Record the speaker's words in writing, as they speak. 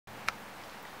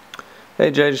Hey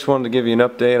Jay, just wanted to give you an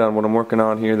update on what I'm working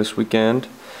on here this weekend.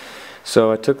 So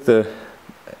I took the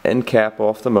end cap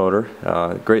off the motor.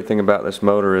 The great thing about this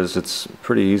motor is it's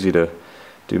pretty easy to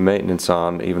do maintenance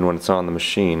on, even when it's on the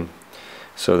machine.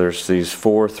 So there's these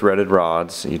 4 threaded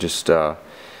rods. You just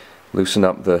loosen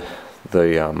up the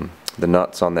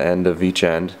nuts on the end of each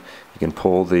end. You can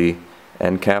pull the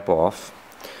end cap off,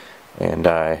 and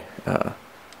I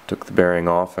took the bearing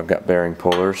off. I've got bearing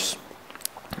pullers,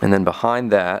 and then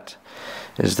behind that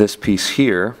is this piece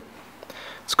here.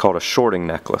 It's called a shorting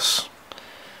necklace,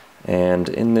 and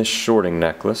in this shorting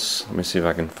necklace, let me see if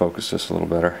I can focus this a little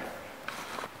better.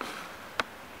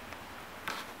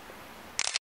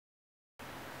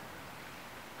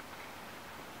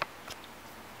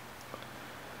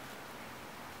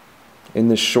 In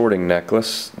this shorting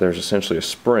necklace, there's essentially a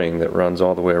spring that runs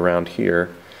all the way around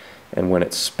here, and when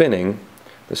it's spinning,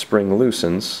 the spring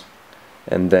loosens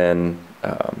and then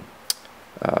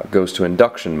goes to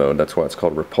induction mode. That's why it's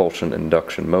called Repulsion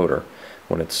Induction Motor.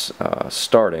 When it's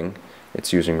starting,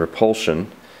 it's using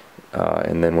repulsion,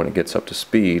 and then when it gets up to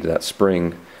speed, that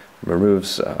spring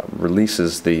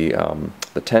releases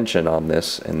the tension on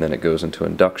this, and then it goes into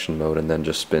induction mode and then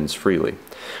just spins freely.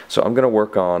 So I'm going to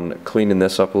work on cleaning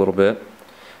this up a little bit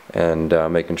and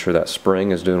making sure that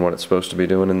spring is doing what it's supposed to be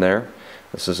doing in there.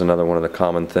 This is another one of the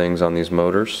common things on these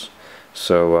motors.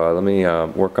 So let me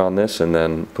work on this and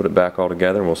then put it back all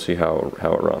together, and we'll see how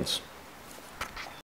it runs.